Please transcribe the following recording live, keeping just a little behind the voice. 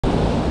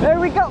There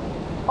we go.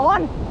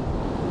 On.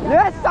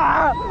 Yes,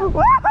 sir.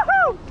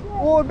 Woo-hoo!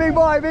 Oh, big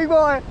boy, big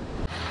boy.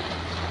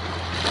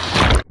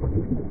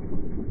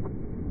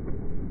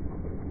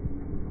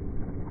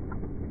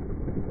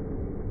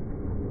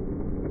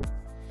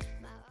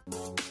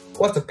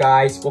 What's up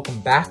guys, welcome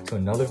back to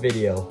another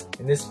video.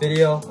 In this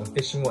video, I'm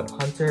fishing with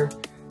Hunter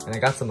and I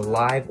got some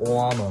live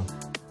Oama.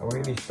 And we're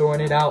going to be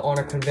throwing it out on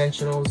our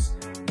conventionals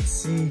and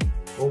see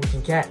what we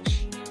can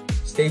catch.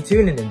 Stay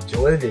tuned and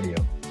enjoy the video.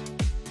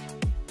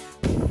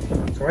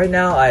 So right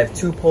now I have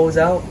two poles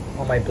out.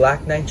 On my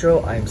black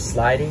Nitro, I'm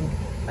sliding.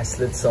 I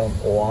slid some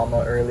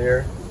Oama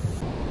earlier.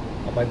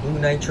 On my blue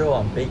Nitro,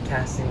 I'm bait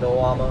casting the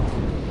Oama.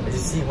 As you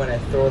see, when I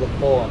throw the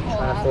pole, I'm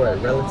trying to throw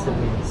it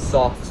relatively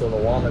soft so the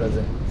Oama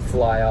doesn't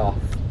fly off.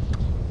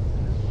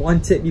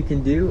 One tip you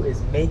can do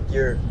is make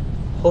your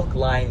hook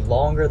line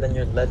longer than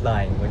your lead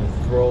line when you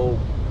throw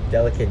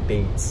delicate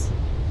baits.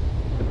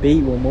 The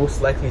bait will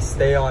most likely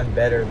stay on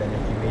better than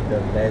if you made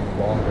the lead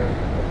longer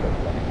than the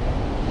hook line.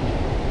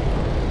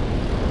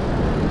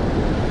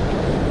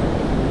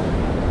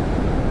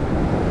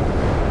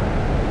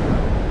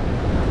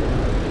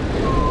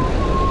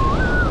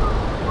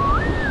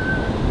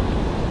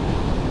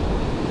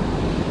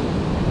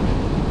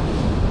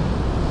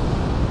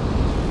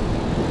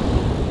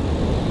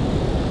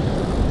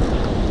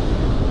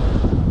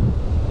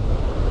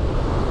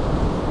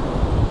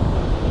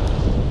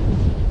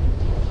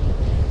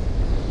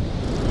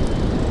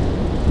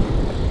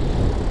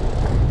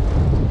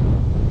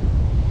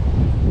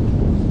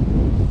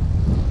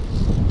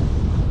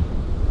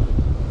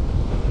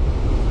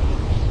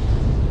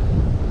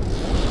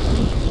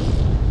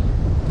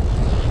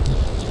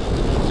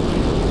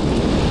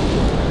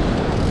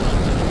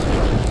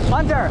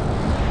 Hunter!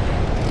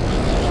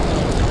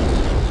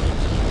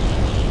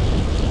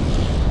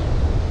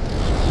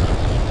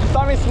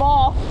 Starting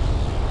small.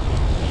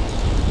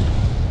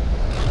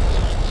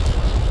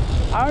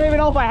 I don't even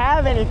know if I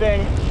have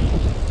anything.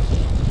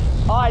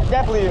 Oh, I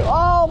definitely.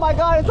 Oh my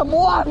god, it's a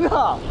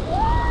Moana!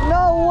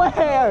 No way!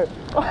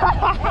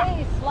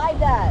 Hey, slide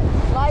that.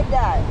 Slide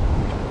that.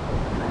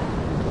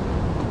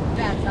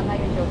 Vance, I'm not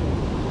even joking.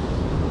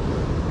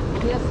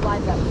 You just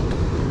slide that.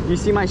 You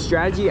see my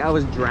strategy? I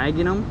was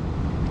dragging them.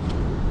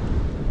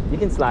 You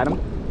can slide them.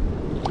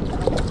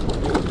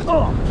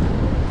 Oh,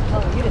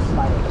 you just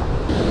slide it.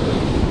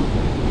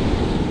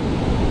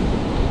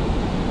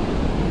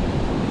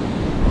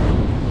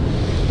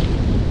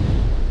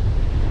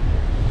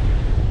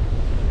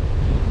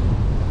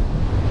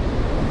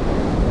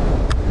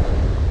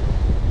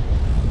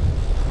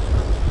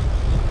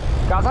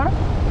 Got on it?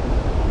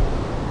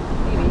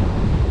 Maybe.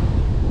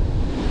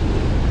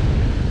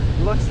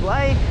 Looks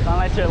like,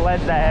 unless your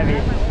lead's that heavy.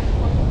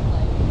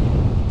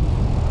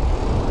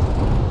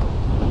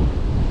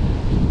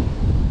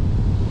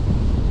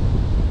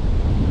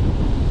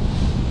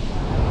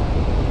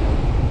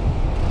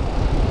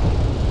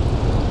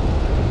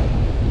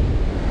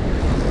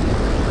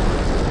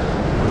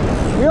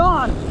 You're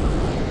on!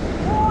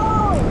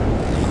 Whoa!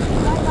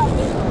 Slide that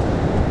big one.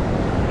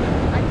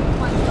 I think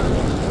my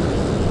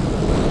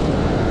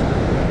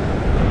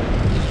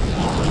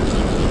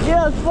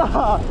Yes,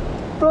 sir!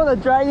 Throw the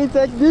dragging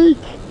technique!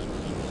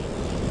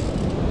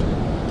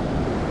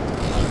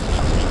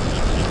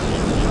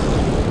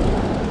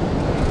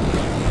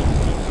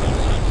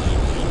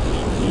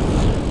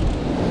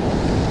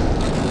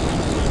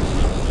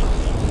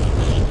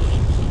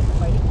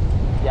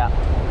 Yeah.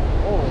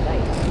 Oh,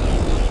 nice.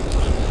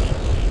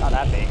 Not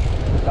that big.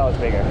 That was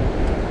bigger.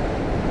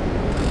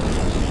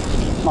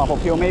 Small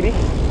papio maybe?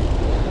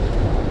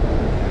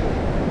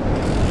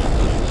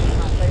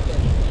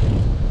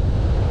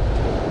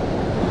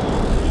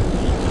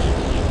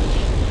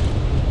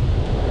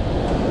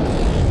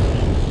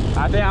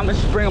 I think I'm gonna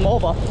just bring them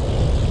over.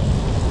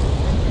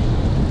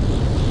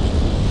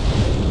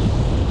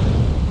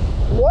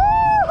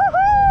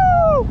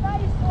 Woo-hoo-hoo!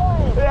 Nice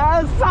one.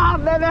 Yes, sir,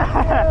 baby!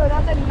 Dude,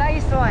 that's a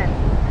nice one.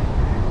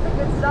 It's a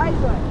good size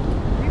one.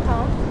 3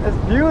 pounds. It's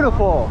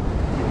beautiful.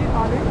 Did you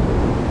honor?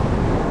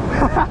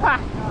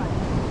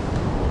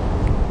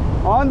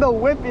 On the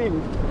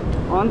whipping,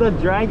 on the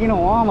dragging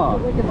Oama.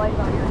 Look at lights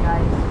on here,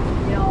 guys.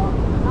 You know,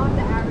 not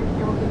the average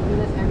Joe can do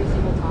this every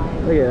single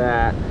time. Look at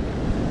that.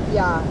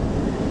 Yeah,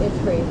 it's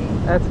crazy.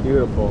 That's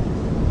beautiful.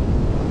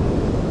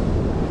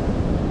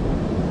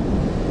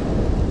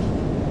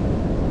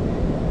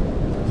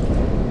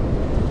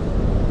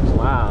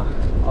 Wow,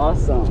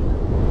 awesome.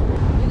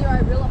 Either I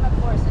reel up my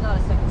floor or send out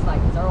a second slide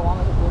because our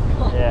Oama is a full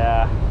reel.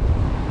 Yeah.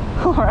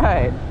 All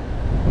right.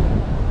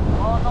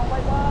 Oh, no, my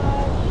God.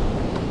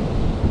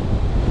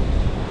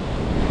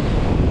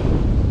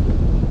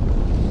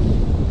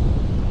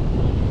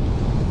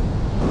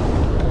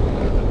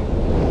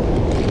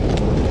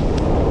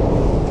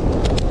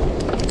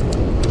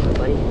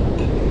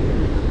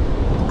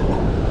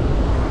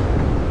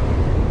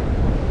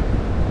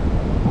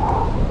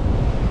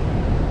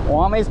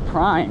 Oama is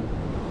prime.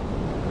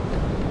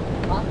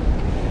 Huh?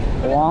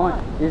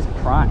 Oama is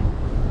prime.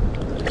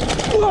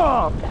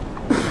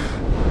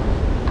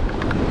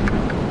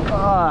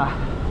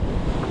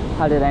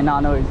 How did I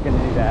not know he was gonna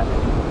do that?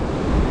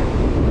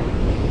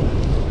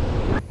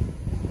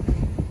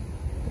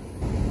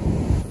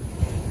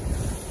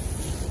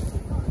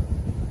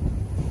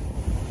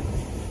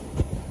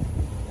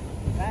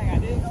 Dang, I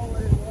didn't know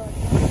where it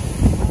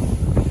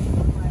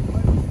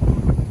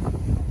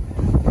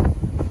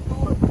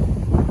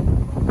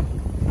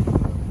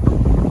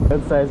was.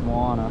 Good size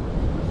Moana.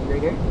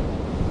 Right here?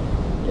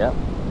 Yep.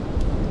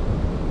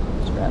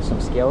 Scratch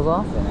some scales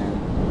off and then.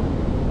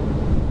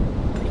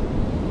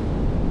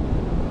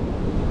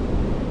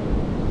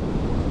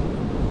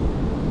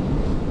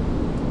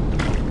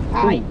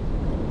 Hi.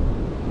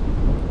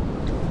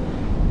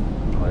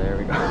 Oh, there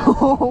we go.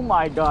 Oh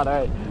my god,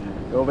 alright.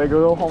 Go big,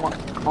 go home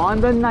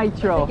on the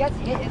Nitro. If it gets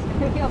hit, it's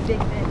gonna be a big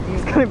fish, dude.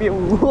 It's gonna be a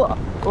whoa,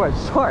 or a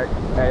shark.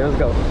 Alright, let's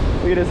go.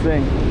 Look at this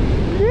thing.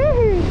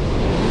 Yee!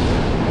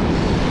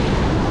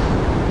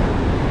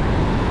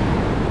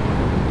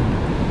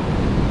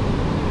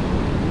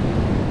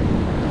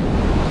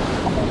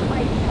 Oh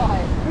my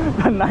god.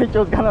 The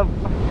Nitro's gonna.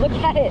 Look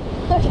at it.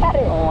 Look at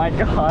it. Oh my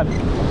god.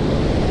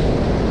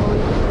 Holy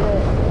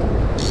shit.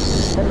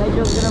 The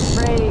Nitro's gonna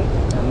break.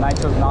 The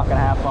Nitro's not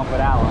gonna have fun with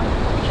that one.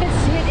 You can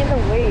see it in the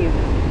wave.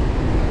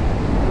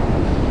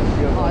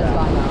 Oh, it's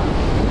gone now.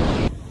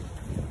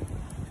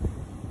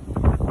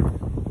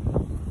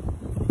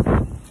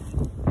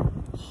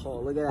 Oh,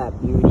 look at that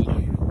beauty.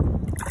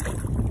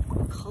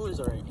 The colors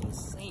are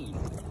insane.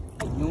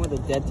 Like, you know where the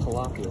dead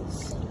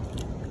tilapias.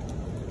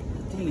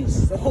 The thing is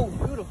so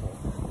beautiful.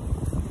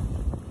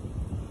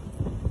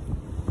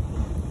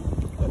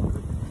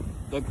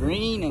 The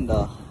green and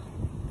the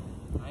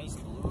nice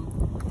blue.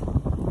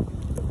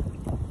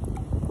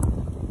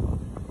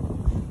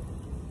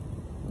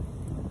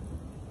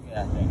 Look at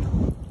that thing.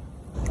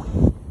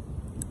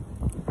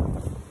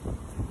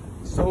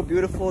 So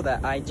beautiful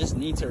that I just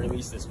need to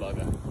release this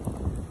bugger.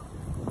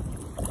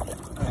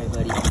 Alright,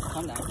 buddy,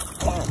 calm down.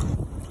 Oh.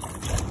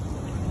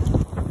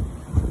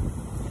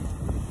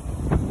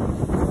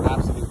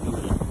 Absolute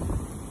beauty.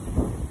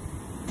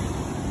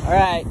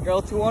 Alright,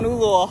 girl 2 on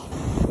Ulua.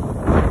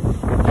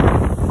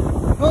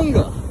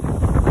 Hunga.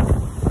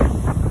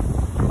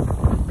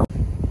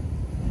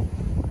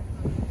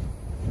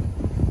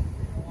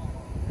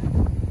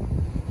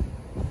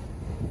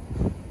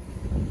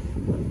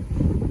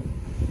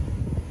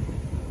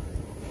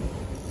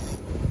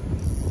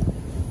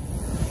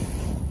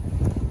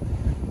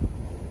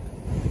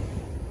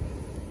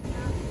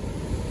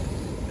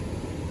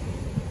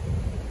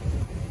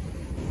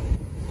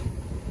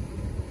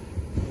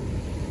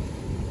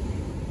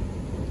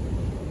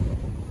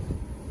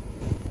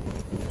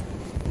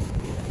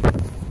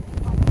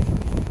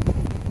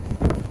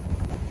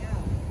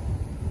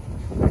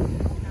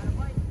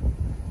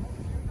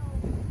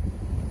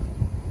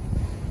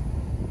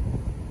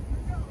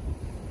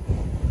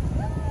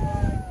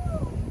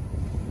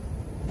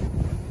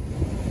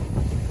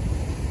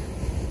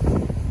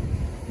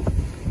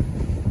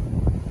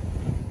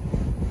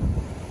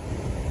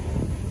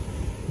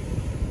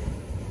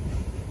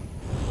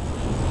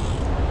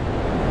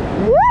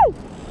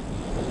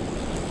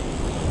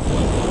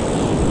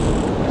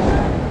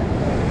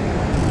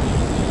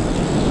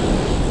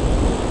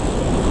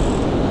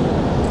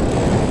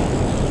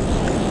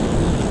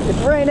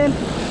 Raining.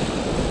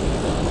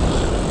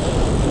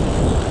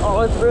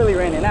 Oh, it's really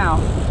raining now.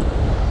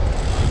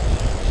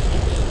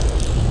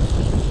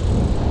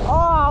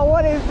 Oh,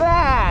 what is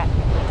that?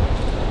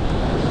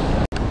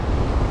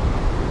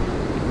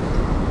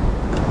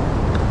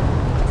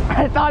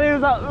 I thought it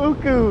was a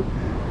uku.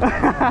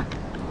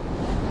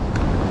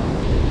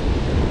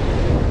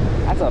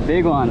 That's a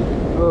big one.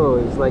 Oh,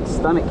 his like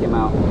stomach came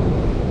out.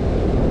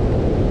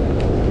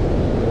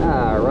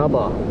 Ah,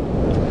 rubber.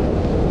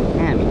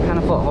 Damn, he kind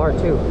of fought hard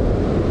too.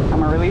 I'm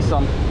gonna release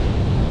him.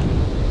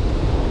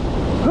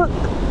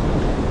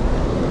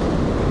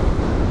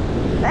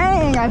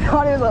 Dang, I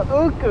thought it was a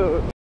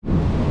uku.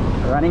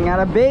 Running out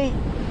of bait.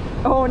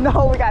 Oh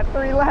no, we got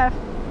 3 left.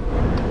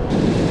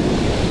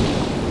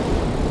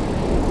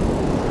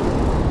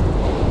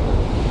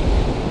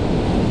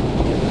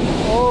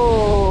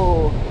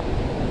 Oh.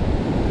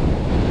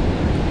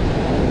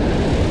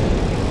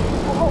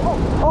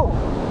 Oh.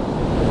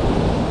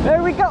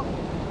 There we go.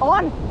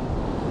 On.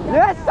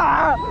 Yes,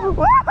 sir!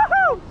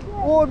 Woohoo!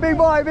 Oh, big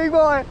boy, big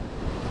boy!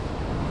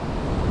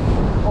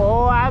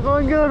 Oh, that's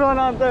one good one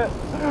out there.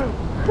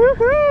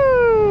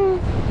 Woohoo!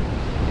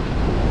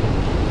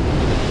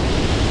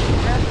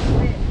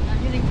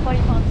 I'm using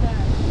 20-pound sand.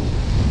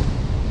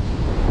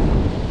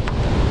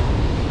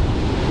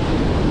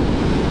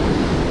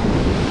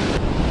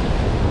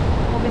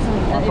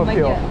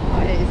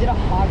 Is it a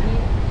hoggy?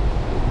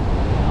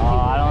 Oh,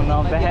 I don't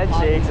know if the head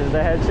shakes. Is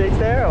the head shakes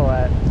there or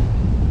what?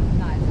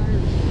 Nah, it's not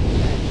really.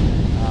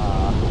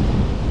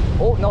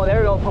 Oh, no, there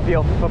we go.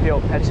 Papio,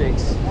 papio, head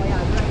shakes. Oh yeah,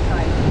 right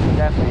side.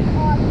 Definitely.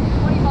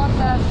 20-pound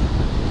sand.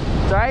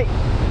 It's alright.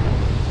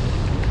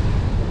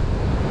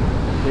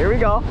 Here we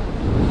go.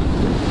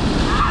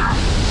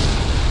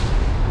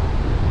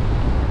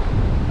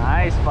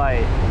 Nice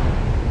fight.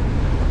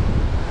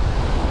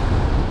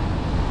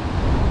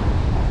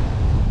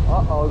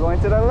 Uh-oh, going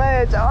to the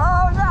ledge.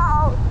 Oh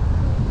no!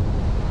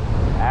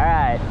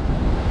 Alright.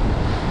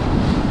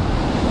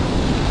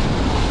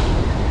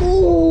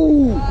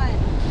 Ooh!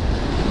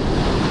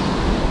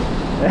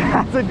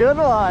 That's a good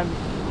one.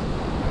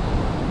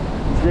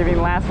 He's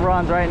giving last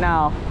runs right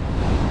now.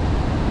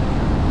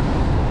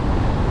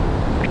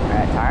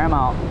 Alright, tire him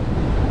out.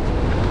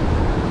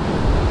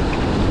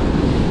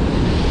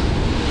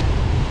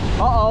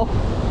 Uh-oh.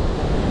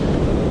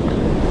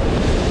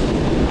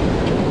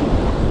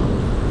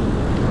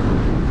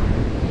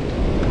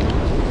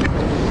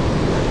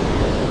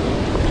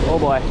 Oh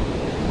boy.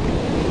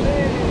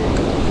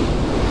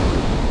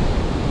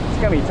 It's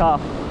gonna be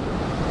tough.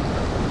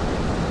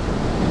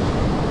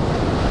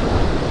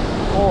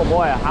 Oh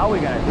boy, how are we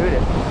gonna do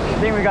this? I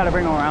think we gotta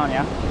bring him around,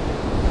 yeah?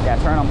 Yeah,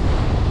 turn him.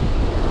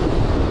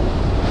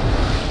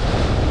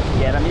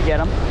 Get him, you get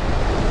him.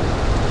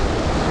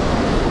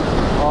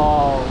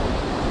 Oh.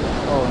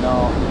 Oh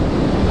no.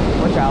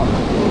 Watch out.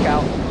 Look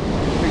out.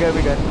 We're good,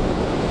 we're good.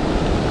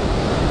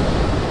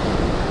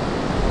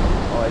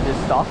 Oh, it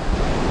just stopped.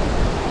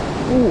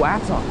 Ooh,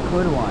 that's a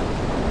good one.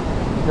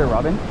 Is it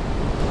rubbing?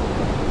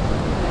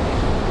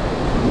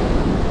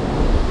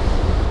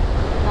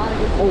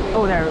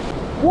 Oh, there.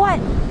 What?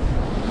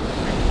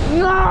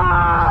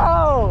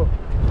 No!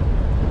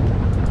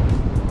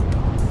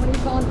 What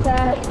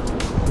contact.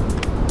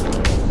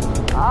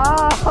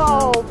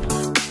 Oh!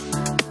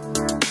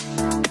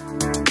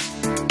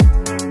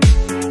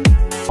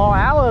 Oh,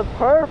 that was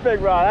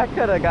perfect, bro. That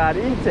could have got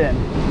eaten.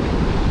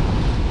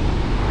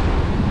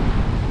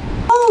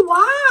 Oh,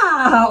 wow.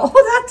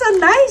 Oh, that's a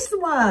nice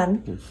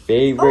one. Your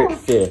favorite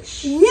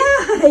fish.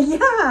 Yeah,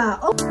 yeah.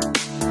 Oh.